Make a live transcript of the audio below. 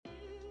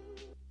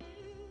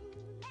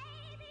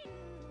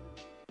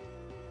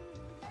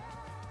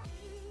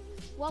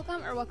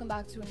Welcome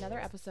back to another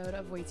episode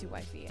of Way Too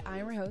Wifey. I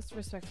am your host,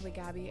 respectfully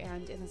Gabby,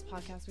 and in this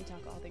podcast we talk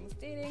all things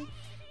dating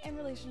and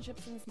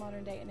relationships in this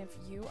modern day. And if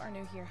you are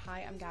new here,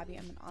 hi, I'm Gabby.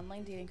 I'm an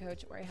online dating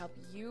coach where I help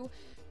you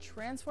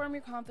transform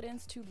your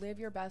confidence to live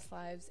your best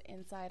lives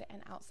inside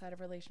and outside of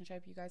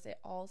relationship. You guys, it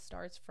all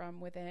starts from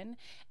within.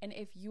 And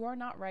if you are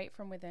not right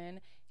from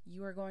within,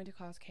 you are going to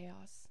cause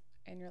chaos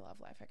in your love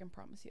life. I can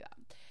promise you that.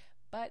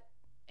 But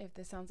if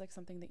this sounds like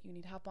something that you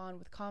need help on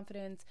with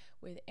confidence,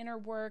 with inner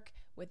work,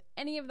 with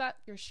any of that,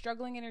 you're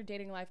struggling in your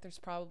dating life, there's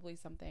probably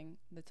something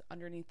that's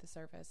underneath the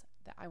surface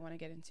that I want to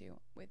get into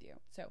with you.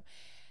 So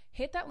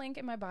hit that link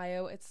in my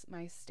bio. It's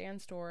my Stan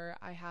store.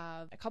 I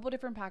have a couple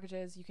different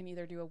packages. You can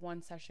either do a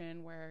one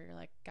session where you're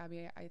like,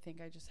 Gabby, I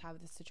think I just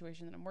have this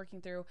situation that I'm working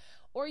through,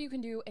 or you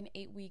can do an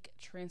 8-week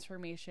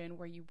transformation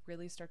where you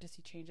really start to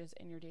see changes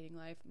in your dating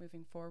life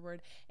moving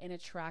forward and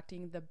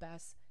attracting the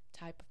best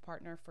type of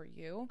partner for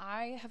you.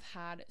 I have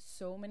had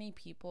so many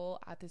people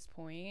at this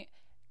point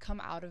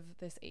come out of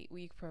this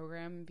 8-week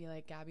program and be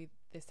like, Gabby,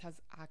 this has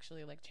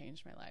actually like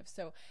changed my life.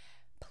 So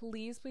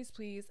please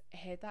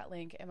hit that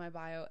link in my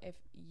bio if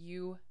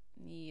you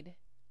need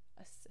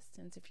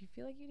assistance, if you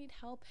feel like you need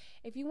help,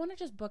 if you want to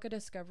just book a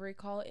discovery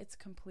call. It's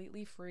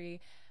completely free.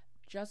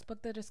 Just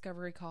book the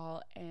discovery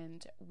call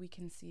and we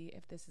can see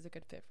if this is a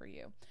good fit for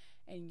you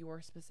and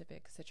your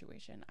specific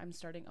situation. I'm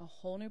starting a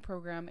whole new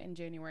program in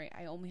January.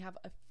 I only have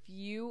a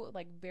few,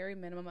 like very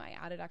minimum. I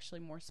added actually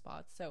more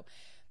spots. So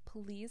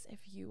please,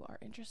 if you are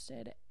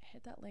interested,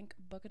 hit that link,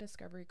 book a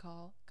discovery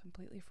call,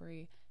 completely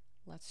free.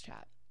 Let's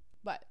chat.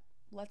 But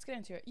let's get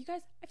into it. You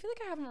guys, I feel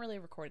like I haven't really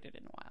recorded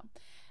in a while.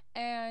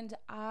 And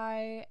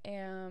I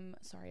am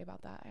sorry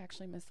about that. I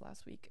actually missed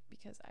last week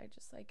because I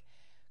just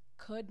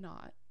could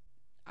not.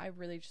 I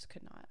really just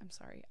could not. I'm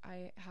sorry.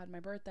 I had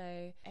my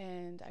birthday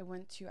and I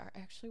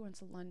actually went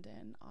to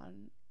London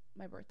on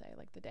my birthday,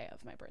 like the day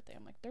of my birthday.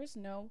 I'm like, there's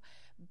no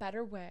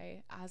better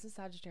way as a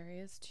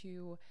Sagittarius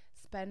to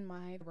spend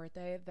my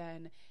birthday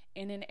than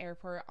in an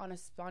airport on a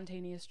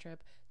spontaneous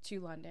trip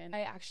to London.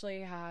 I actually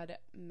had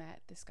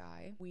met this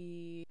guy.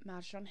 We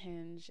matched on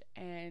Hinge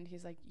and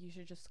he's like, you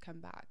should just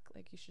come back.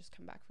 Like, you should just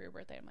come back for your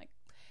birthday. I'm like,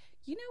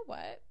 you know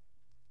what?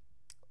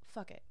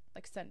 Fuck it.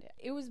 Like, send it.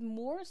 It was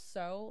more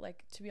so,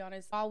 like, to be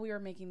honest, while we were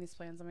making these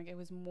plans, I'm like, it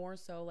was more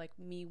so like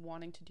me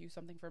wanting to do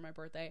something for my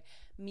birthday,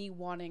 me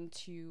wanting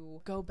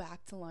to go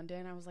back to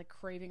London. I was like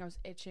craving, I was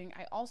itching.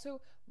 I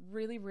also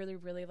really,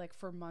 like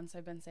for months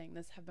I've been saying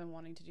this, have been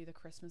wanting to do the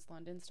Christmas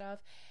London stuff.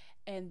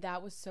 And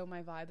that was so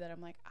my vibe that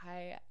I'm like,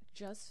 I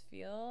just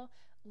feel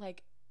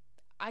like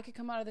I could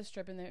come out of this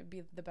trip and it would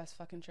be the best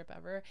fucking trip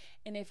ever.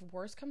 And if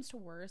worse comes to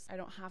worse, I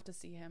don't have to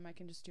see him. I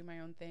can just do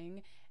my own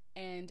thing.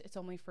 And it's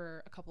only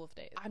for a couple of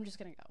days. I'm just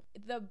gonna go.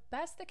 The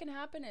best that can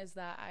happen is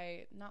that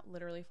I not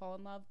literally fall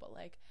in love, but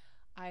like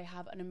I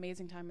have an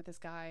amazing time with this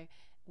guy.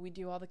 We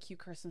do all the cute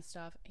Christmas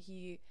stuff.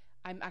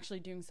 I'm actually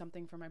doing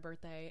something for my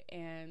birthday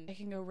and it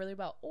can go really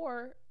well.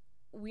 Or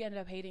we end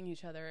up hating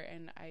each other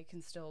and I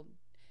can still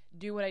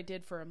do what I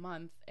did for a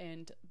month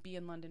and be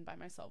in London by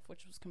myself,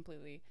 which was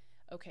completely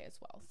okay as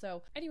well.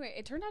 So anyway,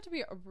 it turned out to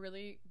be a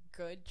really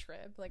good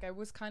trip. Like, I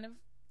was kind of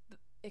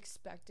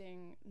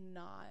expecting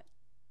not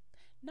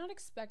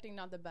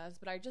the best,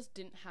 but I just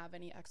didn't have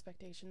any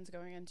expectations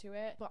going into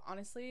it. But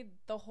honestly,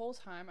 the whole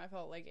time I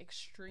felt like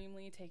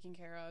extremely taken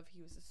care of.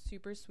 He was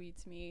super sweet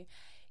to me.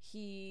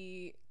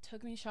 He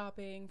took me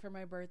shopping for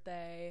my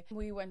birthday.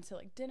 We went to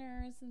like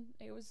dinners and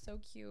it was so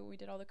cute. We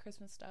did all the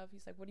Christmas stuff.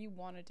 He's like, what do you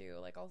want to do?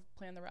 Like, I'll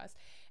plan the rest.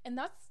 And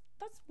that's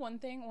one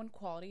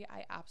quality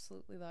I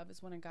absolutely love,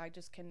 is when a guy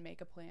just can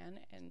make a plan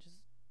and just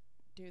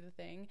do the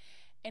thing.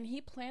 And he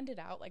planned it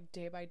out like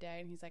day by day.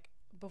 And he's like,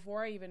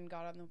 before I even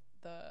got on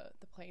the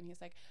plane,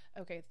 he's like,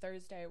 okay,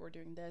 Thursday we're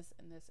doing this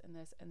and this and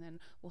this, and then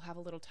we'll have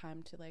a little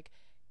time to like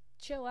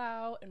chill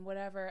out and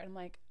whatever. And I'm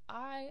like,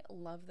 I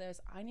love this.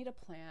 I need a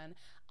plan.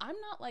 I'm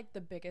not like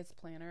the biggest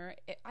planner.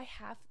 If I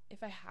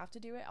have to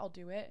do it, I'll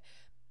do it,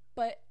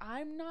 but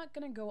I'm not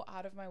gonna go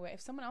out of my way.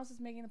 If someone else is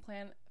making the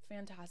plan,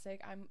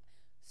 fantastic. I'm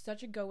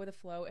such a go with the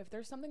flow. If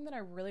there's something that I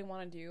really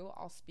want to do,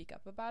 I'll speak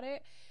up about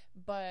it,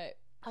 but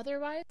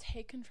otherwise,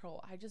 take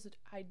control.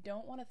 I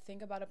don't want to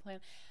think about a plan.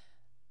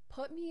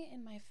 Put me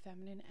in my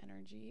feminine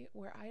energy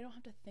where I don't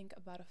have to think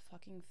about a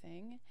fucking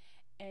thing.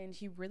 And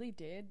he really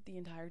did the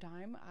entire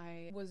time.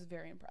 I was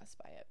very impressed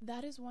by it.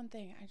 That is one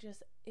thing.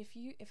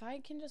 If I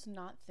can just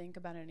not think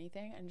about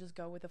anything and just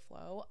go with the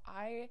flow,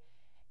 I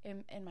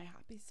am in my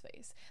happy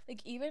space.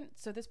 Like, even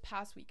so, this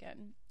past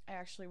weekend, I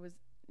actually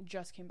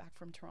just came back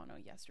from Toronto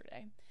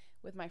yesterday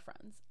with my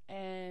friends,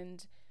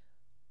 and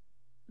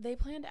they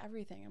planned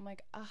everything. I'm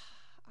like,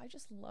 I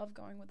just love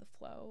going with the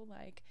flow.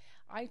 Like,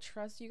 I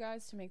trust you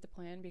guys to make the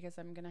plan because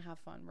I'm gonna have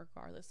fun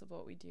regardless of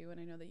what we do, and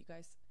I know that you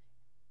guys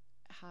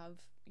have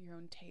your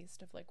own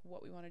taste of like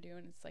what we want to do,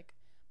 and it's like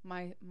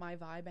my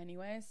vibe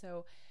anyway.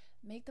 So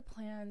make the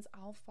plans,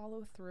 I'll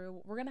follow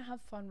through. We're gonna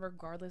have fun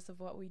regardless of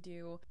what we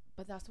do.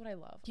 But that's what I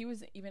love. He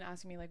was even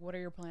asking me like, what are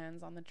your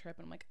plans on the trip?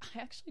 And I'm like, I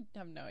actually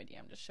have no idea.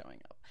 I'm just showing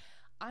up.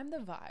 I'm the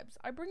vibes.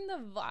 I bring the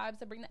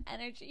vibes. I bring the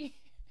energy.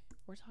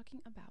 we're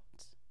talking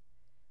about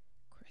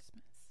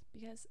Christmas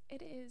because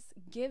it is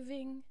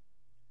giving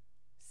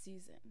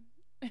season.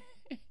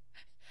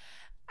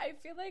 I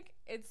feel like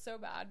it's so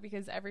bad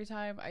because every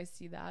time I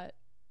see that,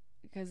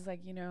 because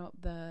like, you know,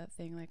 the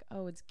thing like,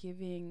 oh, it's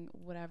giving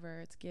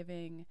whatever, it's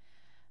giving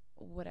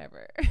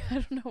whatever. I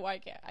don't know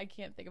why I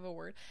can't think of a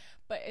word,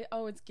 but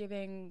it's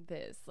giving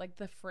this, like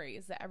the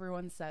phrase that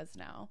everyone says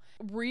now.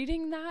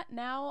 Reading that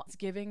now, it's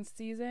giving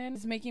season,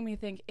 is making me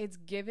think it's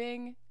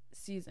giving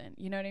season.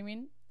 You know what I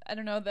mean? I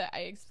don't know that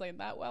I explained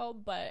that well,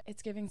 but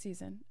it's giving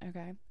season.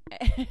 Okay.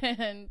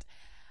 And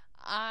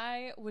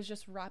I was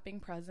just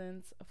wrapping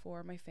presents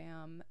for my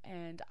fam,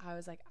 and I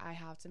was like, I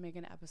have to make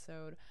an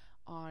episode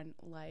on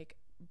like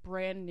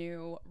brand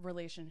new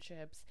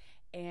relationships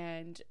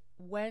and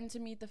when to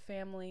meet the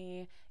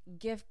family,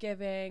 gift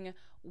giving,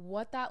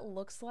 what that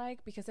looks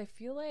like, because I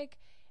feel like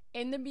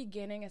in the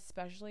beginning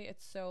especially,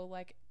 it's so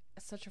like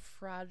such a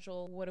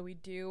fragile, what do we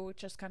do,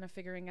 just kind of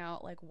figuring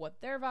out like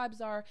what their vibes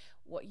are,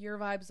 what your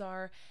vibes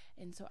are.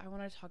 And so I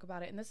want to talk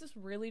about it, and this is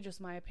really just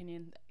my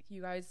opinion.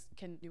 You guys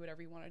can do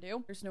whatever you want to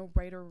do. There's no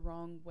right or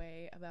wrong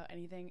way about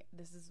anything.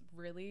 This is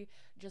really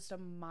just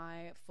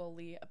my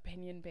fully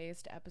opinion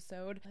based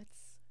episode.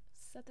 Let's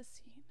set the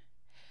scene.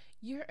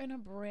 You found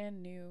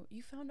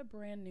a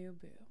brand new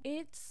boo.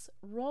 It's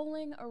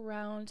rolling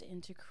around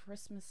into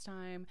Christmas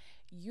time.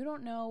 You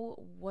don't know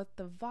what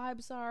the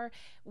vibes are.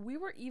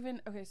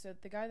 So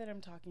the guy that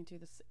I'm talking to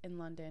this in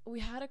London, we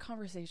had a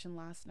conversation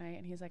last night,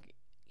 and he's like,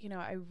 you know,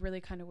 I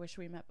really kind of wish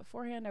we met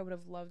beforehand. I would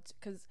have loved,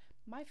 because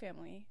my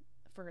family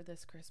for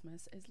this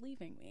Christmas is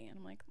leaving me. And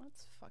I'm like,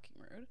 that's fucking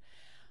rude.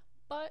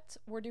 But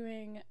we're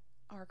doing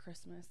our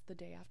Christmas the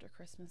day after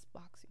Christmas,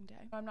 Boxing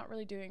Day. I'm not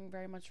really doing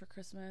very much for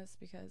Christmas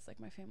because like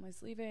my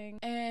family's leaving.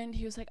 And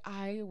he was like,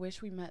 I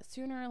wish we met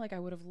sooner. Like I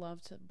would have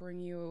loved to bring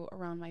you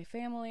around my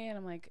family. And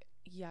I'm like,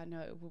 yeah,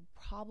 no, it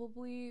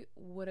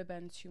would have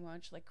been too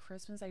much. Like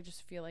Christmas, I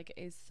just feel like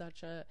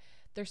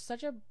there's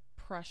such a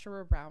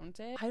pressure around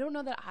it. I don't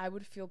know that I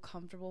would feel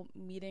comfortable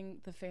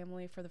meeting the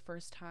family for the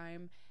first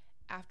time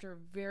after a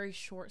very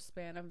short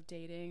span of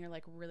dating, or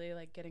like really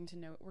like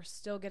we're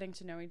still getting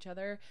to know each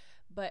other.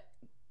 But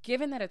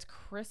given that it's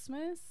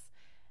Christmas,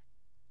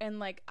 and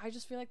like I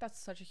just feel like that's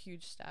such a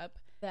huge step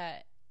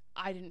that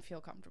I didn't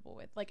feel comfortable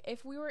with. Like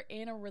if we were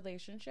in a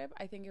relationship,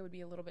 I think it would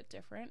be a little bit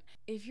different.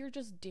 If you're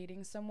just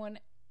dating someone,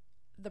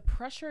 the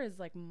pressure is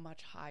like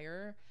much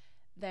higher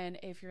than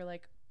if you're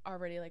like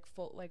already like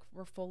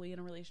we're fully in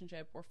a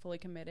relationship, we're fully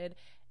committed.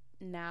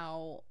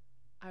 Now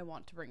I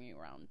want to bring you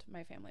around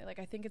my family. Like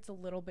I think it's a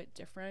little bit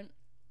different.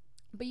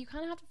 But you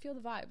kind of have to feel the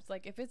vibes.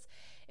 Like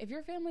if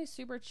your family's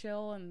super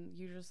chill and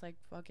you just like,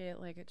 fuck it,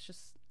 like it's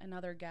just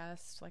another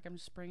guest, like I'm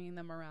just bringing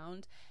them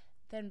around,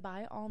 then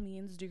by all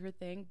means do your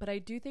thing. But I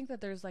do think that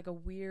there's like a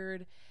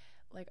weird,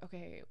 like,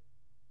 okay,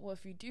 well,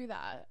 if you do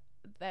that,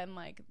 then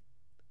like,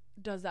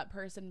 does that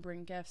person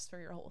bring gifts for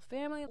your whole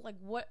family? Like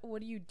what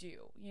do you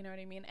do? You know what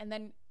I mean? And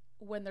then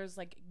when there's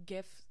like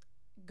gifts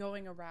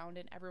going around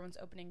and everyone's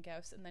opening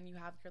gifts, and then you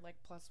have your like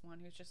plus one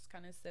who's just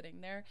kind of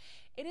sitting there,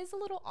 it is a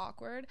little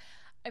awkward.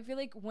 I feel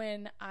like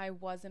when I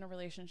was in a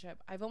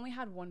relationship, I've only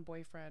had one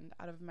boyfriend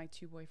out of my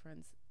two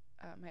boyfriends,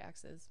 my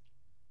exes,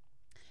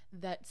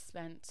 that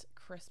spent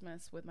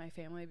Christmas with my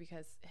family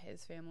because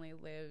his family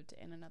lived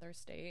in another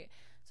state.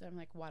 So I'm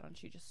like, why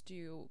don't you just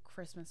do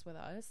Christmas with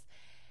us?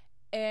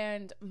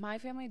 And my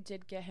family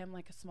did get him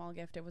like a small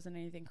gift. It wasn't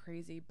anything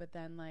crazy, but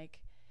then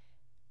like,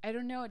 I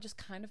don't know, it just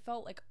kind of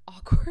felt like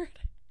awkward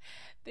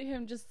to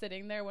him just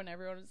sitting there when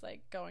everyone was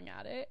like going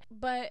at it.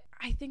 But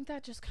I think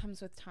that just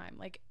comes with time.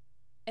 Like,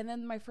 and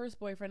then my first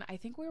boyfriend, I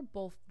think we were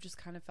both just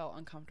kind of felt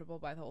uncomfortable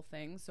by the whole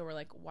thing. So we're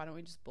like, why don't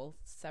we just both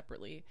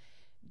separately,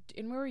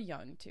 and we were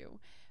young too.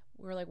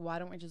 We were like, why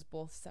don't we just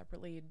both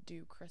separately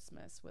do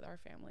Christmas with our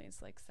families,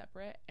 like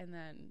separate, and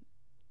then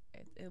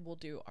we'll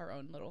do our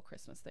own little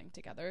Christmas thing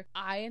together.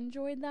 I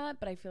enjoyed that,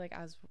 but I feel like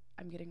as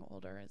I'm getting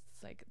older,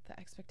 it's like the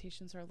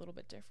expectations are a little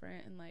bit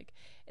different, and like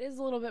it is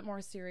a little bit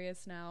more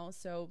serious now.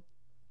 So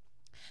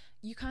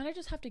you kind of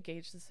just have to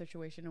gauge the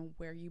situation and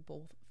where you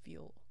both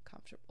feel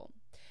comfortable.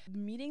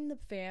 Meeting the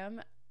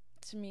fam,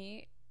 to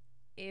me,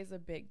 is a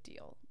big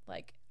deal.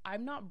 Like,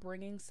 I'm not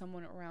bringing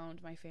someone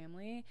around my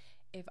family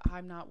if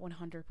I'm not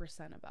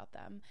 100% about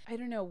them. I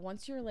don't know,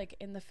 once you're like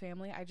in the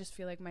family, I just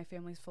feel like my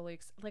family's fully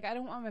like, I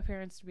don't want my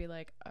parents to be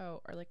like,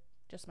 oh, or like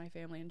just my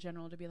family in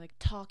general to be like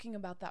talking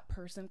about that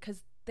person,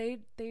 because they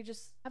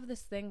just have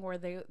this thing where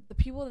the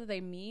people that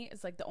they meet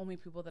is like the only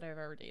people that I've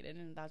ever dated,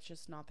 and that's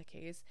just not the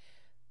case.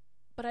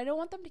 But I don't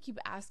want them to keep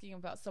asking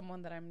about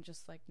someone that I'm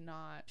just like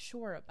not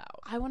sure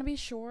about. I want to be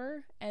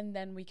sure, and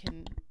then we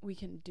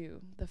can do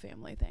the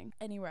family thing.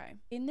 Anyway,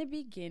 in the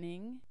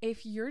beginning,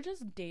 if you're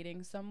just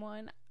dating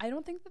someone, I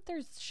don't think that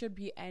there should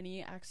be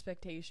any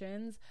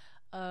expectations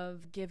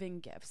of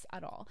giving gifts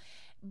at all.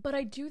 But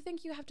I do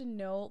think you have to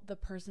know the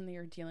person that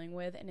you're dealing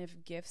with, and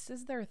if gifts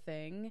is their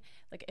thing,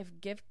 like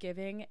if gift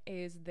giving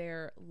is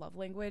their love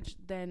language,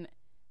 then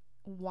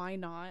why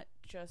not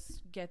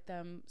just get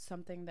them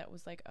something that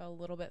was like a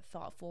little bit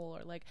thoughtful,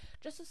 or like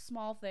just a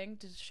small thing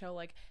to show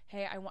like,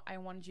 hey, I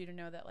wanted you to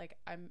know that like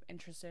I'm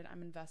interested,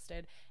 I'm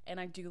invested, and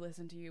I do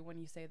listen to you when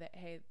you say that,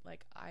 hey,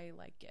 like I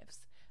like gifts.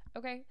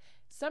 Okay,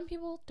 some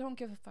people don't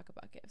give a fuck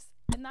about gifts,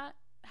 and that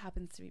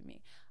happens to be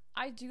me.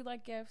 I do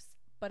like gifts,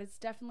 but it's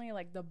definitely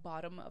like the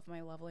bottom of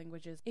my love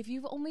languages. If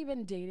you've only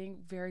been dating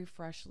very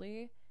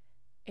freshly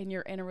and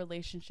you're in a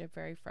relationship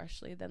very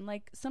freshly, then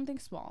like something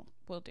small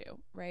will do,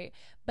 right?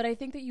 But I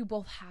think that you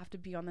both have to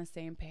be on the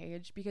same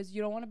page, because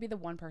you don't want to be the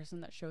one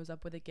person that shows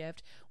up with a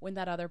gift when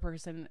that other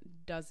person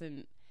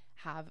doesn't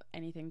have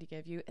anything to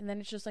give you. And then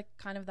it's just like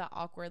kind of that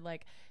awkward,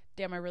 like,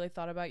 damn, I really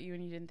thought about you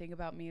and you didn't think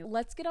about me.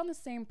 Let's get on the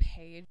same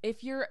page.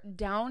 If you're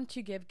down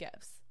to give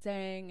gifts,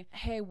 saying,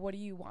 hey, what do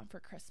you want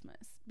for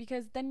Christmas?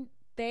 Because then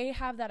they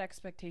have that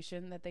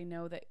expectation that they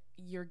know that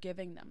you're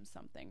giving them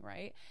something,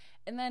 right?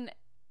 And then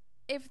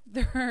if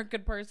they're a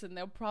good person,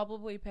 they'll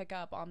probably pick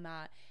up on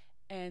that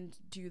and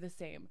do the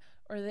same.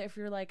 Or if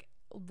you're like,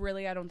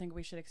 really, I don't think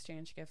we should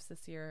exchange gifts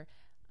this year.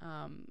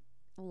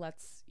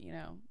 Let's,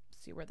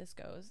 see where this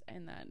goes.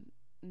 And then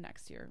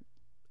next year,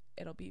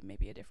 it'll be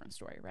maybe a different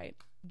story, right?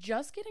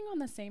 Just getting on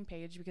the same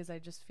page, because I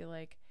just feel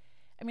like,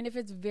 I mean, if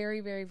it's very,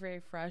 very, very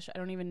fresh, I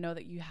don't even know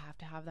that you have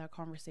to have that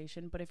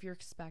conversation. But if you're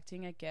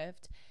expecting a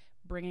gift,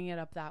 bringing it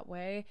up that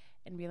way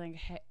and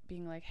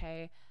being like,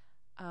 hey,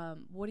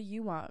 what do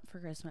you want for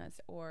Christmas?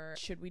 Or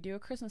should we do a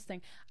Christmas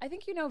thing? I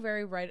think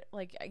very right,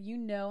 like,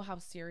 how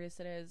serious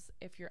it is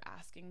if you're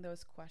asking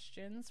those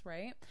questions,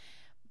 right?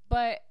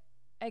 But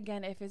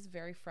again, if it's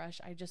very fresh,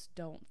 I just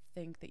don't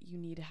think that you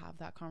need to have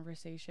that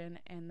conversation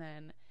and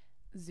then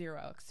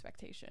zero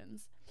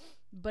expectations.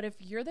 But if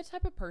you're the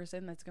type of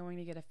person that's going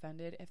to get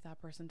offended if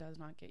that person does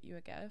not get you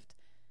a gift,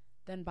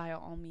 then by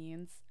all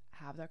means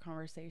have that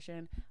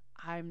conversation.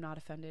 I'm not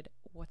offended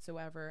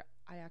whatsoever.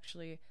 I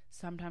actually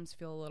sometimes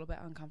feel a little bit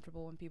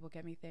uncomfortable when people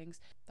get me things.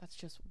 That's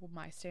just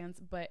my stance.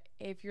 But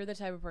if you're the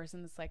type of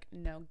person that's like,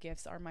 no,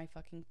 gifts are my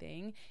fucking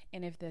thing,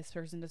 and if this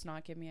person does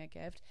not give me a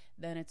gift,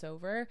 then it's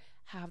over,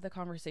 have the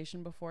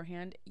conversation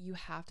beforehand. You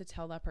have to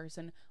tell that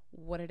person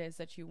what it is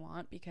that you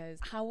want, because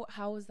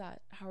how is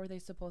that? How are they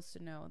supposed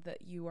to know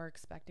that you are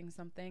expecting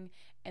something,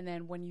 and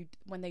then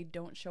when they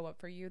don't show up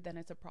for you, then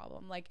it's a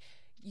problem? Like,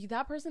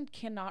 that person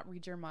cannot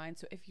read your mind.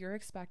 So if you're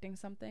expecting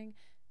something,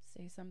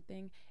 say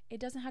something. It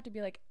doesn't have to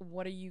be like,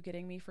 what are you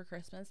getting me for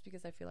Christmas?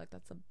 Because I feel like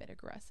that's a bit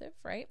aggressive,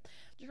 right?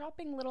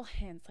 Dropping little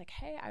hints like,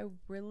 hey, I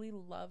really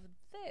love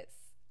this.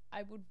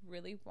 I would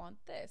really want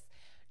this.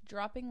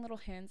 Dropping little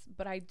hints.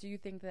 But I do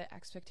think the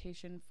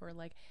expectation for,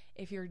 like,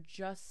 if you're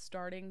just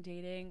starting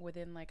dating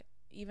within like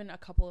even a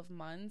couple of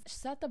months,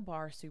 set the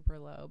bar super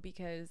low,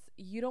 because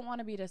you don't want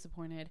to be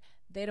disappointed.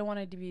 They don't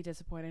want to be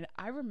disappointed.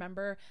 I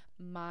remember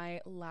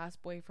my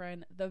last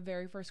boyfriend, the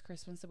very first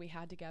Christmas that we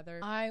had together,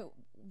 I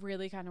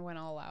really kind of went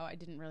all out. I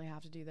didn't really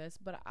have to do this,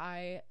 but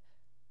I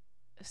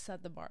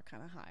set the bar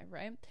kind of high,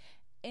 right?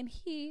 And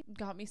he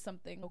got me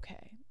something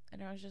okay.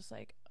 And I was just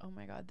like, oh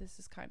my God, this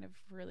is kind of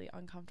really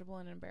uncomfortable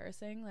and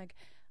embarrassing. Like,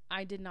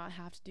 I did not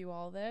have to do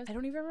all this. I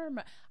don't even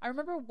remember. I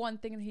remember one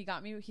thing that he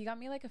got me. He got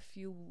me like a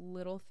few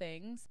little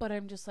things, but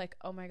I'm just like,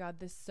 oh my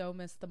God, this so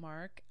missed the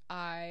mark.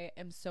 I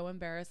am so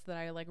embarrassed that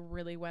I like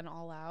really went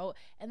all out.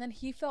 And then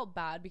he felt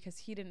bad because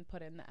he didn't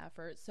put in the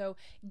effort. So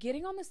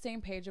getting on the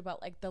same page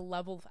about like the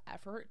level of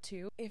effort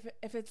too.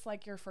 If it's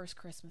like your first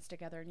Christmas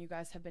together and you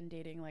guys have been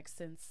dating like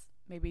since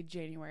maybe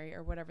January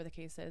or whatever the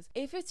case is.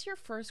 If it's your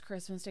first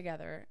Christmas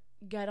together,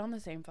 get on the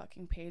same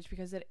fucking page,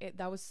 because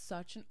that was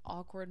such an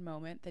awkward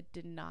moment that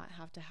did not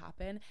have to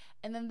happen.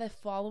 And then the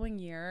following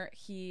year,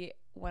 he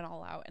went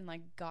all out and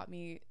like got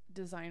me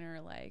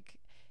designer like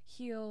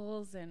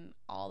heels and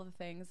all the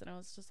things, and I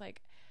was just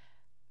like,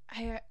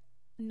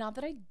 not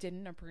that I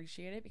didn't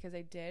appreciate it, because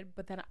I did,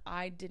 but then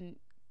I didn't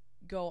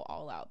go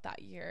all out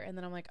that year. And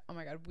then I'm like, oh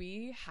my God,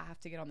 we have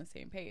to get on the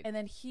same page. And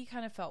then he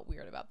kind of felt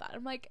weird about that.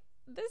 I'm like,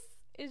 this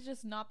is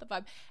just not the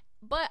vibe.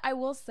 But I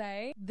will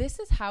say, this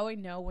is how I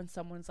know when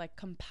someone's like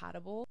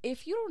compatible.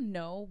 If you don't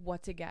know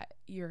what to get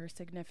your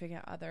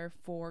significant other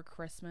for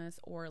Christmas,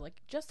 or like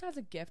just as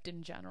a gift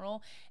in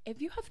general,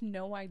 if you have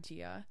no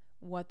idea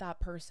what that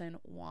person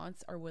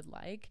wants or would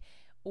like,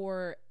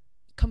 or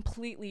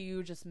completely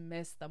you just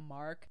missed the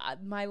mark.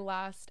 My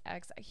last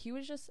ex,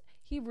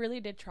 he really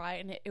did try,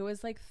 and it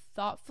was like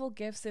thoughtful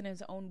gifts in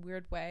his own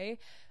weird way.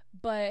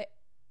 But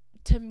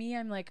to me,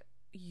 I'm like,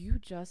 you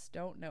just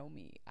don't know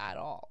me at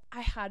all.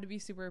 I had to be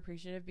super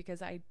appreciative,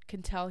 because I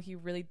can tell he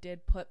really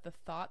did put the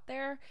thought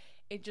there.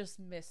 It just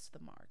missed the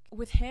mark.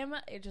 With him,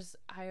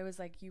 I was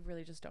like, you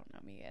really just don't know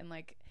me. And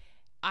like,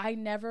 I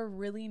never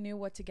really knew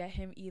what to get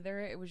him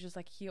either. It was just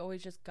like, he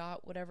always just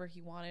got whatever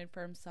he wanted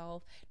for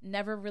himself.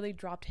 Never really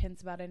dropped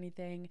hints about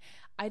anything.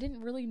 I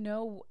didn't really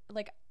know,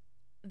 like,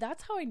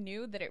 that's how I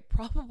knew that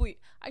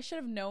I should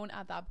have known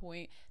at that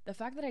point. The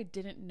fact that I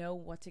didn't know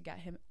what to get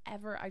him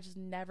ever, I just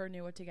never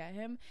knew what to get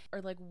him,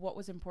 or like what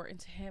was important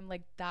to him.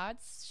 Like,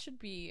 that should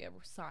be a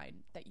sign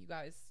that you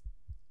guys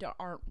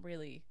aren't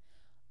really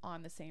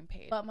on the same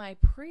page. But my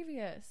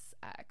previous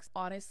ex,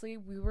 honestly,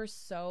 we were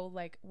so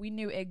like, we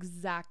knew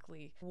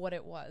exactly what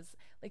it was.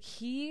 Like,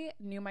 he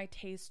knew my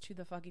taste to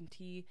the fucking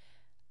T,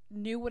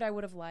 knew what I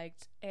would have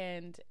liked,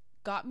 and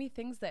got me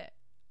things that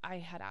I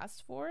had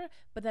asked for,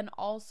 but then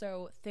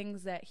also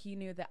things that he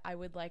knew that I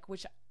would like,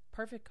 which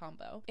perfect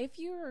combo. If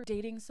you're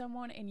dating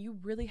someone and you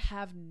really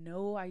have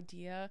no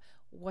idea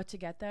what to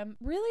get them,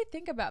 really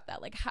think about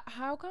that. Like,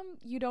 how come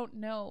you don't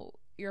know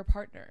your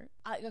partner?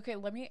 Okay,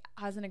 let me,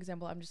 as an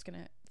example, I'm just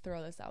gonna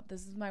throw this out.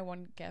 This is my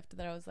one gift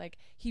that I was like,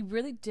 he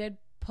really did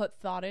put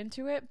thought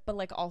into it, but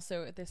like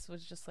also this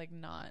was just like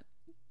not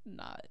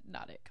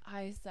it.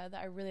 I said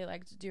that I really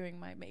liked doing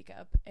my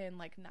makeup in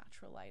like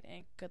natural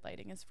lighting. Good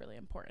lighting is really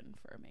important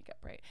for makeup,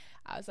 right?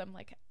 As I'm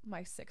like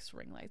my 6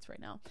 ring lights right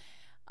now.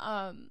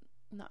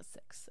 Not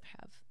 6, I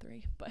have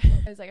 3, but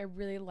I was like, I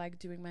really like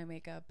doing my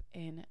makeup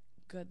in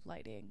good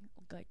lighting,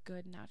 like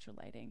good natural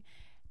lighting.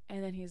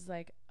 And then he's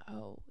like,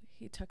 oh,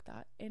 he took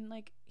that and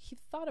like he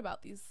thought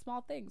about these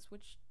small things,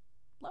 which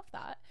love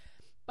that.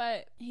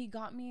 But he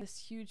got me this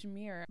huge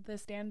mirror,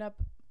 this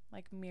stand-up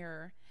like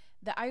mirror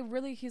that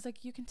he's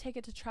like, you can take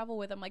it to travel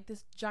with. I'm like,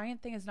 this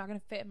giant thing is not gonna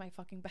fit in my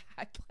fucking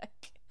bag.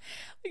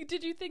 like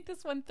did you think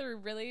this went through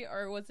really,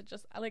 or was it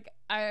just like,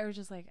 I was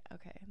just like,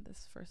 okay,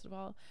 this first of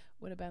all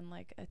would have been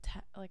like a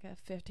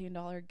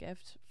 $15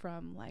 gift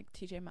from like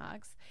TJ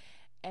Maxx,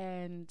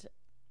 and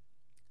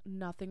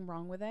nothing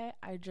wrong with it.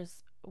 I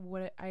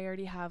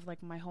already have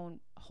like my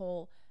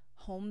whole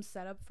home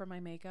set up for my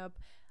makeup.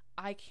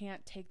 I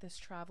can't take this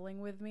traveling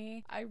with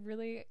me. I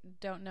really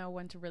don't know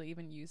when to really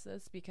even use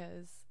this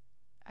because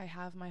I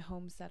have my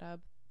home set up.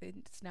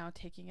 It's now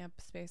taking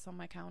up space on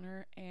my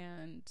counter.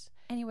 And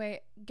anyway,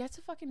 get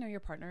to fucking know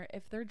your partner.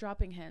 If they're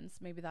dropping hints,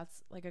 maybe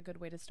that's like a good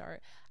way to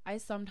start. I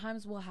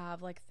sometimes will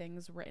have like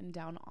things written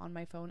down on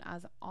my phone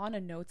as on a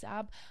notes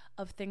app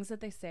of things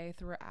that they say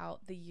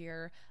throughout the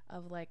year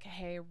of like,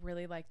 hey,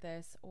 really like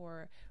this,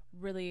 or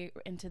really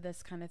into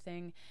this kind of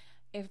thing.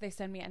 If they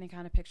send me any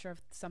kind of picture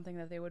of something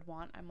that they would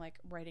want, I'm like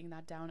writing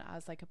that down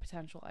as like a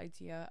potential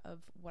idea of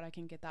what I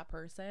can get that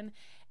person.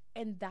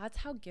 And that's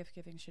how gift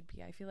giving should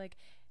be. I feel like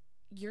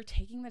you're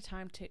taking the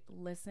time to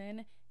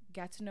listen,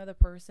 get to know the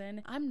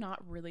person. I'm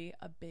not really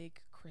a big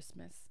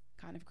Christmas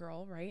kind of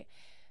girl, right?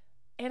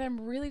 And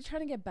I'm really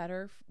trying to get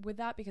better with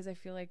that because I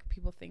feel like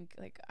people think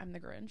like I'm the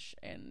Grinch.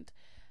 And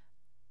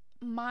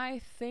my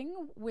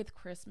thing with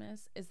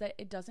Christmas is that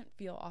it doesn't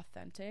feel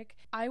authentic.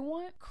 I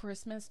want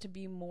Christmas to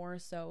be more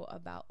so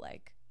about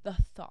like the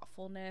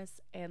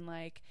thoughtfulness and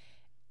like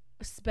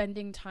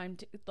spending time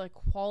to like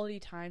quality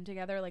time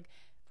together. Like,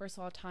 first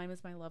of all, time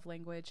is my love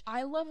language.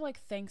 I love like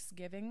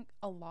Thanksgiving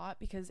a lot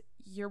because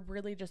you're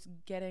really just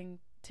getting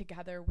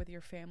together with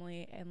your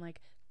family and like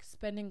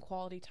spending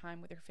quality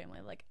time with your family.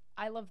 Like,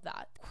 I love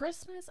that.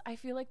 Christmas, I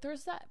feel like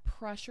there's that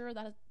pressure,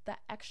 that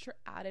extra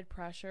added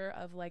pressure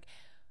of like,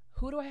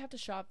 who do I have to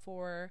shop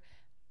for?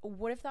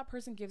 What if that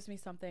person gives me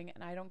something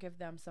and I don't give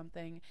them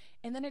something?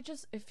 And then it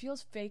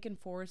feels fake and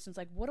forced. And it's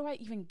like, what do I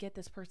even get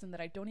this person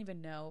that I don't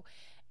even know?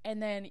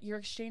 And then you're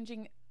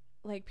exchanging,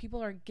 like,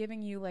 people are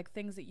giving you like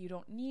things that you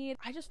don't need.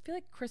 I just feel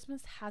like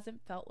Christmas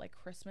hasn't felt like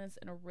Christmas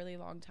in a really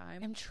long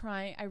time. I'm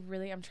trying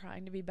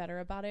to be better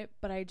about it,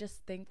 but I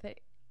just think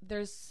that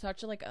there's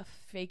such like a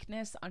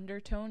fakeness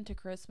undertone to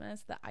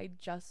Christmas that I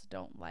just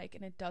don't like,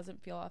 and it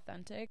doesn't feel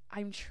authentic.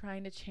 I'm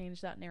trying to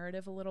change that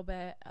narrative a little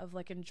bit of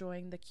like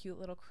enjoying the cute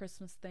little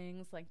Christmas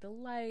things, like the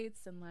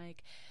lights and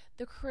like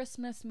the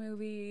Christmas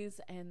movies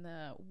and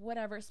the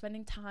whatever,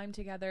 spending time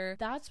together.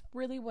 That's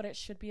really what it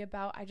should be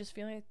about. I just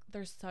feel like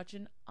there's such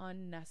an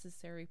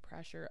unnecessary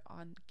pressure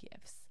on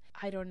gifts.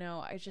 I don't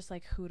know. I just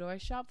like, who do I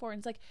shop for? And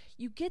it's like,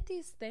 you get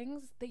these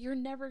things that you're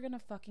never gonna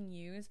fucking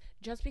use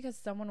just because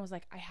someone was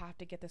like, I have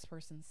to get this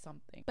person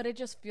something. But it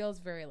just feels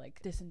very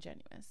like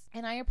disingenuous.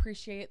 And I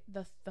appreciate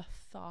the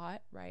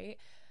thought, right?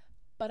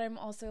 But I'm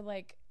also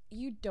like,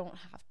 you don't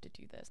have to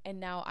do this. And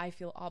now I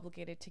feel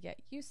obligated to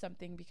get you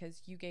something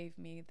because you gave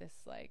me this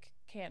like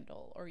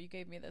candle, or you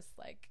gave me this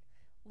like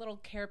little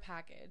care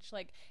package.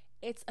 Like,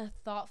 it's a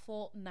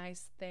thoughtful,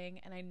 nice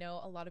thing. And I know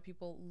a lot of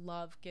people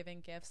love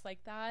giving gifts like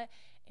that,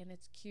 and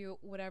it's cute,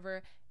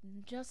 whatever.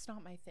 Just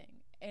not my thing.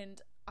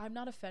 And I'm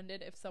not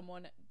offended if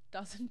someone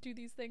doesn't do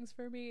these things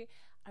for me.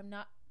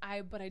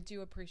 But I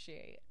do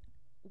appreciate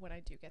when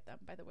I do get them.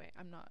 By the way,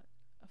 I'm not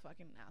a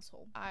fucking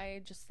asshole.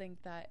 I just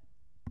think that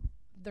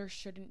there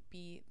shouldn't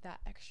be that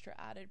extra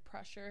added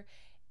pressure.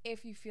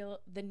 If you feel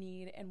the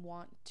need and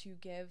want to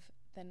give,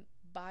 then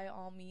by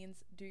all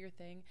means do your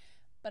thing.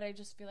 But I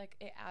just feel like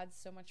it adds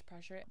so much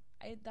pressure.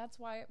 That's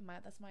my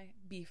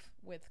beef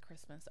with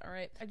Christmas. All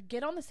right,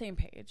 get on the same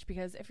page,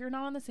 because if you're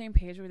not on the same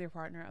page with your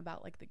partner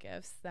about like the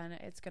gifts, then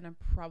it's gonna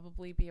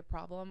probably be a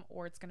problem,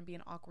 or it's gonna be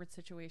an awkward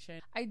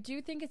situation. I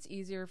do think it's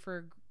easier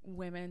for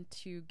women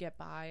to get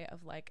by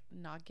of like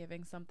not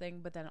giving something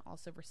but then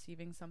also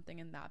receiving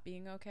something and that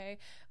being okay.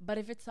 But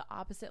if it's the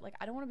opposite, like,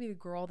 I don't want to be the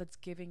girl that's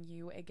giving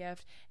you a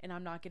gift and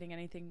I'm not getting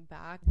anything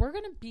back. We're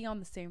gonna be on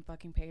the same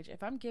fucking page.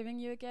 If I'm giving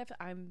you a gift,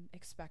 I'm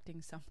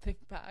expecting something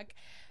back,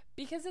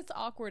 because it's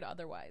awkward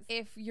otherwise.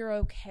 If you're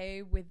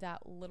okay with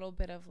that little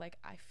bit of like,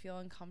 I feel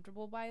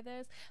uncomfortable by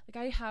this.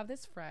 Like, I have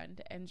this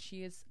friend and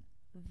she is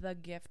the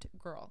gift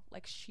girl.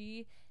 Like,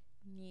 she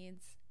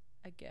needs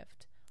a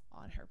gift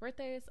on her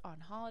birthdays, on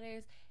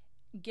holidays.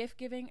 Gift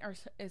giving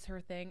is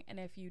her thing. And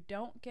if you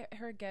don't get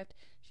her a gift,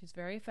 she's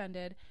very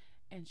offended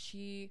and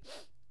she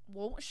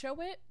won't show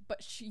it,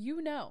 but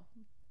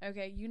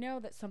okay, you know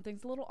that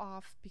something's a little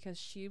off because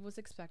she was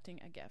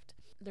expecting a gift.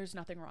 There's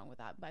nothing wrong with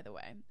that, by the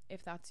way.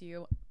 If that's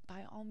you,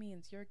 by all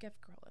means, you're a gift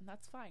girl and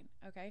that's fine,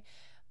 okay?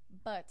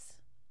 But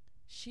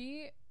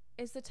she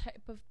is the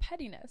type of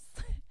pettiness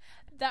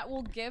that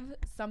will give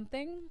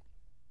something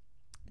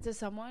to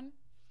someone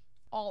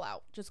all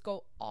out, just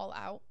go all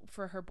out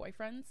for her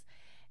boyfriends,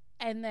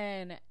 and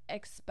then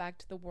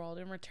expect the world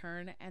in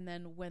return. And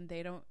then when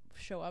they don't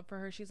show up for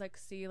her, she's like,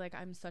 see, like,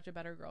 I'm such a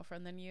better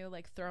girlfriend than you,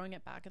 like throwing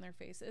it back in their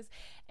faces.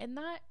 And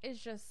that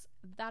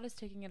is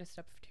taking it a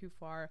step too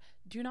far.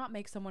 Do not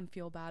make someone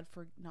feel bad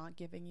for not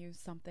giving you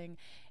something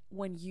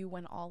when you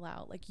went all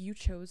out. Like, you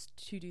chose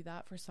to do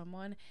that for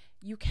someone.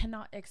 You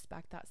cannot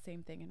expect that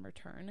same thing in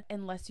return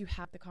unless you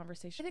have the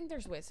conversation. I think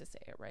there's ways to say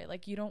it, right?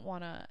 Like, you don't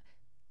want to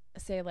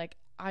say like,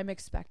 I'm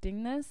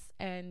expecting this,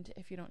 and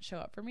if you don't show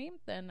up for me,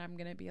 then I'm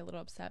gonna be a little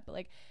upset. But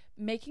like,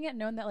 making it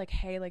known that like,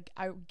 hey, like,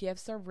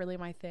 gifts are really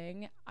my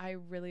thing. I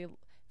really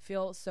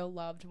feel so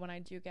loved when I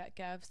do get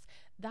gifts.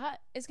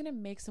 That is gonna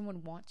make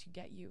someone want to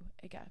get you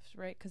a gift,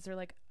 right? Because they're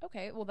like,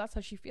 okay, well, that's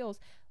how she feels,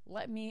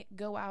 let me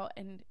go out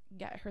and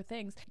get her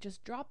things.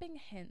 Just dropping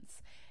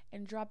hints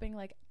and dropping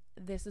like,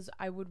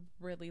 I would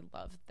really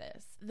love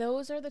this.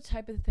 Those are the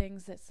type of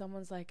things that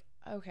someone's like,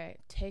 okay,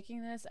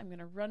 taking this, I'm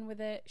gonna run with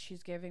it.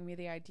 She's giving me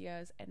the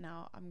ideas and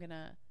now I'm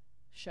gonna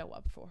show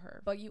up for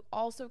her. But you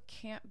also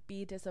can't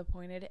be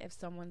disappointed if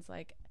someone's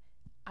like,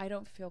 I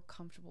don't feel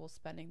comfortable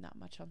spending that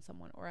much on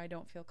someone, or I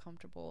don't feel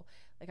comfortable,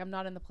 like, I'm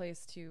not in the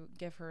place to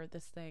give her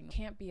this thing. You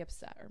can't be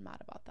upset or mad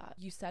about that.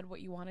 You said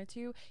what you wanted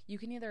to. You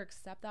can either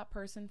accept that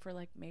person for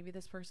like, maybe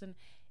this person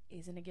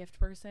isn't a gift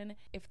person.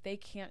 If they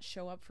can't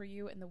show up for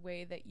you in the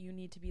way that you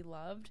need to be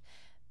loved,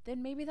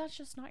 then maybe that's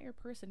just not your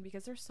person,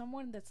 because there's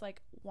someone that's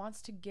like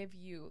wants to give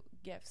you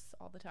gifts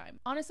all the time.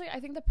 Honestly, I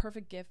think the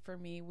perfect gift for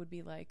me would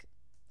be like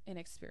an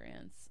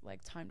experience, like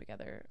time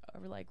together,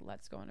 or like,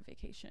 let's go on a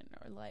vacation,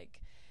 or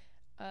like,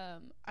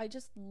 I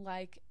just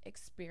like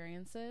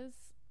experiences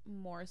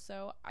more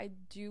so. I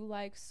do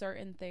like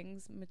certain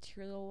things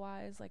material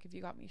wise, like if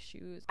you got me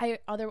shoes, I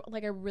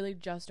really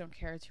just don't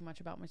care too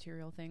much about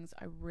material things.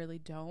 I really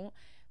don't.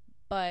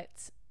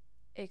 But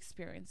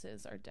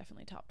experiences are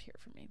definitely top tier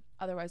for me.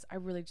 Otherwise, I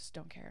really just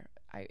don't care.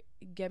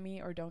 Get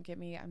me or don't get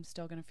me, I'm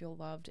still gonna feel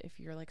loved if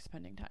you're like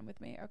spending time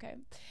with me. Okay,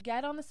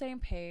 get on the same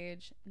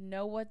page,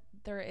 know what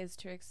there is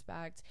to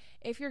expect.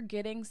 If you're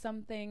getting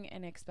something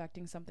and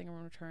expecting something in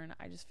return,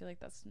 I just feel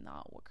like that's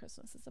not what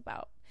Christmas is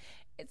about.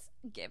 It's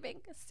giving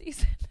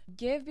season.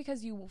 Give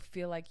because you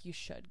feel like you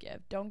should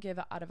give. Don't give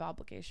out of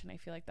obligation. I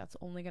feel like that's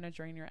only gonna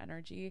drain your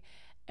energy.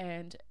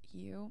 And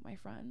you, my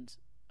friend,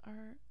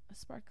 are a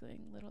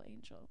sparkling little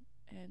angel,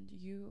 and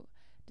you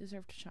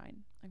deserve to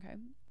shine, okay?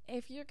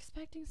 If you're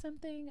expecting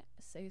something,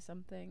 say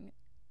something,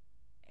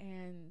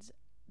 and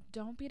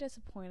don't be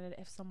disappointed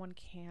if someone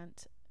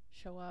can't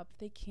show up. If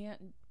they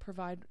can't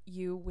provide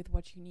you with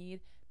what you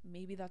need,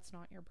 maybe that's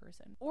not your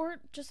person. Or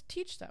just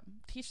teach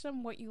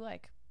them what you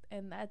like,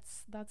 and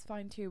that's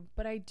fine too.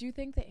 But I do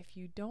think that if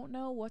you don't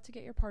know what to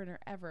get your partner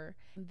ever,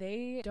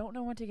 they don't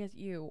know what to get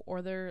you,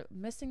 or they're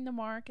missing the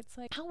mark, it's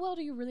like, how well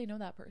do you really know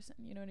that person?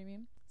 You know what I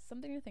mean?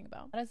 Something to think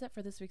about. That is it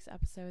for this week's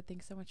episode.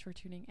 Thanks so much for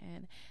tuning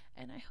in,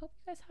 and I hope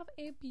you guys have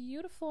a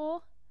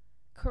beautiful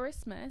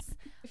Christmas.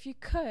 If you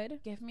could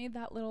give me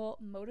that little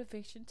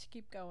motivation to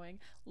keep going,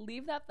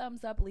 leave that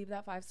thumbs up, leave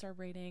that 5-star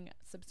rating,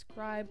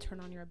 subscribe, turn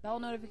on your bell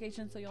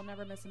notification so you'll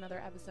never miss another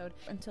episode.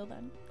 Until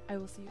then, I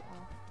will see you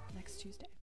all next Tuesday.